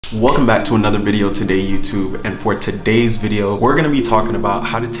Welcome back to another video today, YouTube, and for today's video we're going to be talking about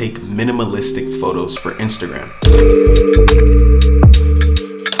how to take minimalistic photos for Instagram.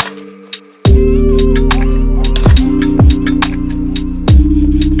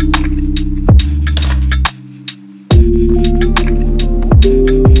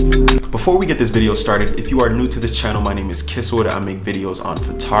 Before we get this video started, if you are new to this channel, my name is Kisswood. I make videos on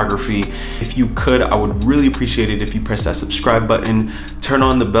photography. If you could, I would really appreciate it if you press that subscribe button, turn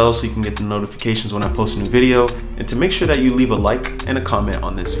on the bell so you can get the notifications when I post a new video, and to make sure that you leave a like and a comment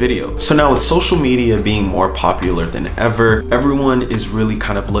on this video. So now with social media being more popular than ever, everyone is really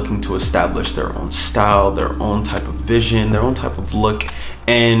kind of looking to establish their own style, their own type of vision, their own type of look.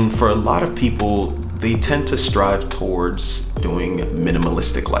 And for a lot of people, they tend to strive towards doing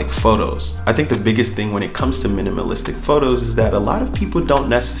minimalistic like photos. I think the biggest thing when it comes to minimalistic photos is that a lot of people don't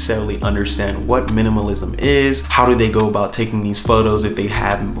necessarily understand what minimalism is, how do they go about taking these photos if they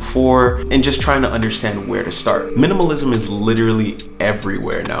haven't before, and just trying to understand where to start. Minimalism is literally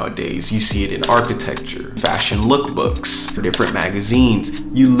everywhere nowadays. You see it in architecture, fashion lookbooks, different magazines.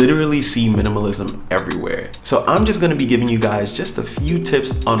 You literally see minimalism everywhere. So I'm just gonna be giving you guys just a few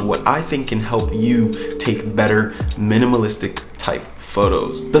tips on what I think can help you take better minimalistic type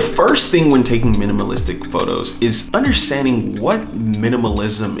photos. The first thing when taking minimalistic photos is understanding what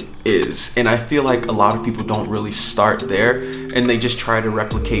minimalism is. And I feel like a lot of people don't really start there and they just try to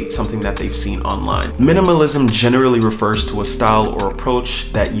replicate something that they've seen online. Minimalism generally refers to a style or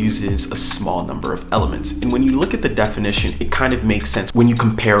approach that uses a small number of elements. And when you look at the definition, it kind of makes sense when you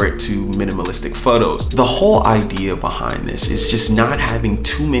compare it to minimalistic photos. The whole idea behind this is just not having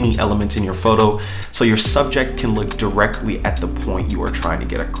too many elements in your photo so your subject can look directly at the point you are trying to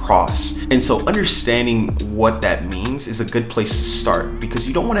get across. And so understanding what that means is a good place to start, because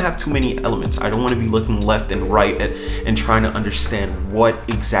you don't want to have too many elements. I don't want to be looking left and right and trying to understand what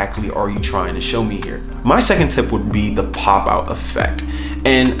exactly are you trying to show me here. My second tip would be the pop-out effect.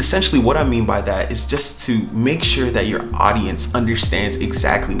 And essentially what I mean by that is just to make sure that your audience understands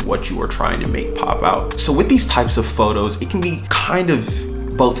exactly what you are trying to make pop out. So with these types of photos, it can be kind of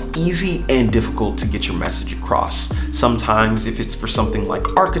both easy and difficult to get your message across. Sometimes if it's for something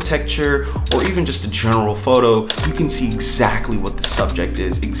like architecture or even just a general photo, you can see exactly what the subject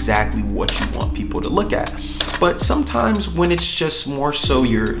is, exactly what you want people to look at. But sometimes when it's just more so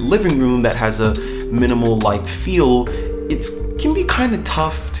your living room that has a minimal like feel, it can be kind of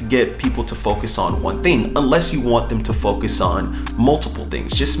tough to get people to focus on one thing unless you want them to focus on multiple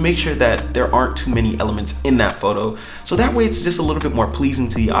things. Just make sure that there aren't too many elements in that photo, so that way it's just a little bit more pleasing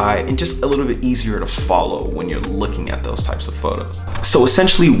to the eye and just a little bit easier to follow when you're looking at those types of photos. So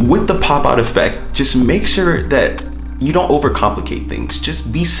essentially with the pop-out effect, just make sure that you don't overcomplicate things.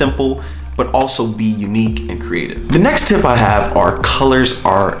 Just be simple, but also be unique and creative. The next tip I have are colors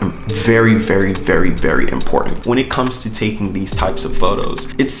are very, very, very, very important when it comes to taking these types of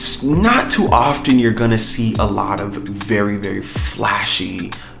photos. It's not too often you're gonna see a lot of very, very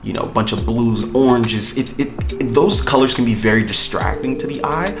flashy, you know, bunch of blues, oranges. Those colors can be very distracting to the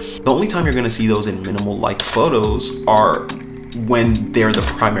eye. The only time you're gonna see those in minimal like photos are when they're the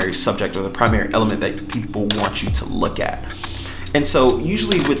primary subject or the primary element that people want you to look at. And so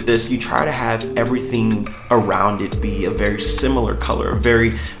usually with this, you try to have everything around it be a very similar color, a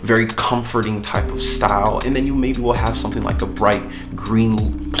very, very comforting type of style. And then you maybe will have something like a bright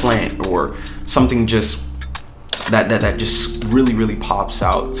green plant or something just that just really, really pops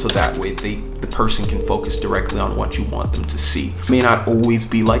out. So that way the person can focus directly on what you want them to see. It may not always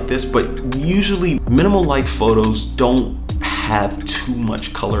be like this, but usually minimal light photos don't have too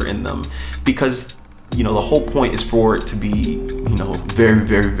much color in them, because you know, the whole point is for it to be, you know, very,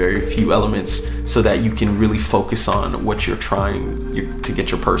 very, very few elements so that you can really focus on what you're trying to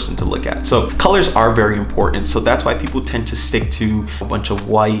get your person to look at. So colors are very important. So that's why people tend to stick to a bunch of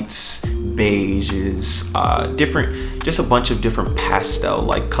whites, beiges, just a bunch of different pastel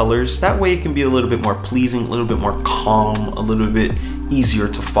like colors. That way it can be a little bit more pleasing, a little bit more calm, a little bit easier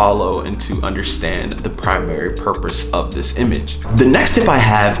to follow and to understand the primary purpose of this image. The next tip I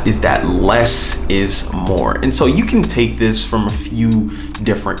have is that less is more. And so you can take this from a few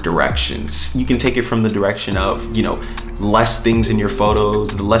different directions. You can take it from the direction of, you know, less things in your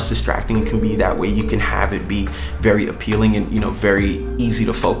photos, the less distracting it can be. That way you can have it be very appealing and, you know, very easy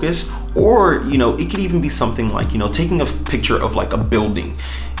to focus. Or, you know, it could even be something like, you know, taking a picture of like a building.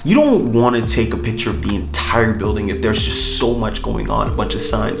 You don't want to take a picture of the entire building if there's just so much going on, a bunch of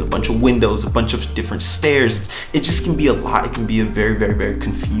signs, a bunch of windows, a bunch of different stairs. It just can be a lot. It can be a very, very, very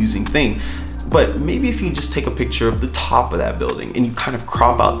confusing thing. But maybe if you just take a picture of the top of that building and you kind of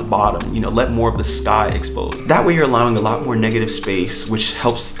crop out the bottom, you know, let more of the sky exposed. That way you're allowing a lot more negative space, which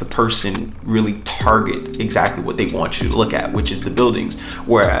helps the person really target exactly what they want you to look at, which is the buildings.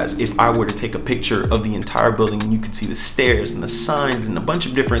 Whereas if I were to take a picture of the entire building and you could see the stairs and the signs and a bunch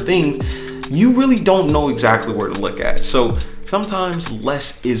of different things, you really don't know exactly where to look at. So sometimes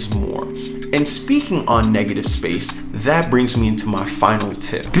less is more. And speaking on negative space, that brings me into my final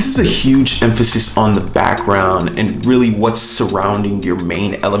tip. This is a huge emphasis on the background and really what's surrounding your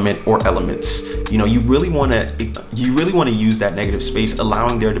main element or elements. You know, you really want to use that negative space,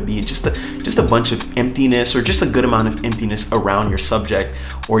 allowing there to be just a bunch of emptiness or just a good amount of emptiness around your subject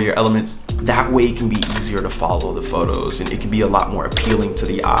or your elements. That way it can be easier to follow the photos and it can be a lot more appealing to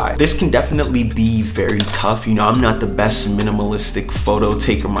the eye. This can definitely be very tough. You know, I'm not the best minimalistic photo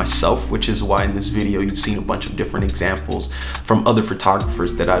taker myself, which is why in this video you've seen a bunch of different examples from other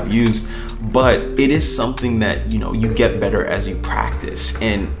photographers that I've used. But it is something that, you know, you get better as you practice.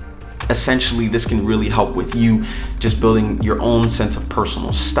 And essentially this can really help with you just building your own sense of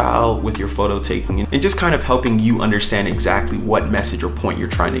personal style with your photo taking and just kind of helping you understand exactly what message or point you're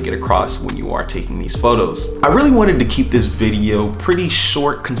trying to get across when you are taking these photos. I really wanted to keep this video pretty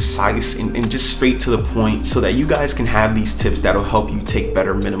short, concise, and just straight to the point so that you guys can have these tips that'll help you take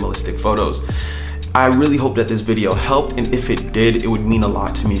better minimalistic photos. I really hope that this video helped, and if it did, it would mean a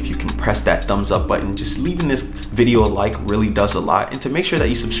lot to me if you can press that thumbs up button. Just leaving this video a like really does a lot, and to make sure that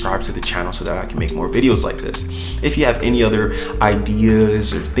you subscribe to the channel so that I can make more videos like this. If you have any other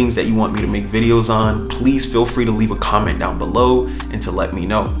ideas or things that you want me to make videos on, please feel free to leave a comment down below and to let me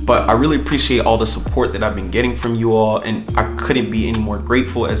know. But I really appreciate all the support that I've been getting from you all, and I couldn't be any more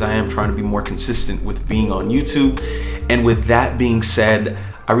grateful as I am trying to be more consistent with being on YouTube. And with that being said,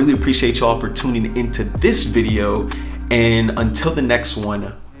 I really appreciate y'all for tuning into this video, and until the next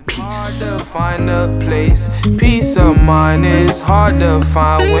one, peace. Hard to find a place, peace of mind is hard to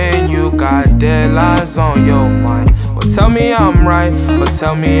find when you got deadlines on your mind. Well, tell me I'm right, or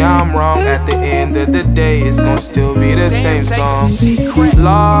tell me I'm wrong. At the end of the day, it's gonna still be the same song.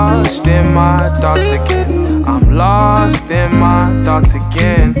 Lost in my thoughts again. I'm lost in my thoughts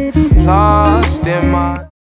again. Lost in my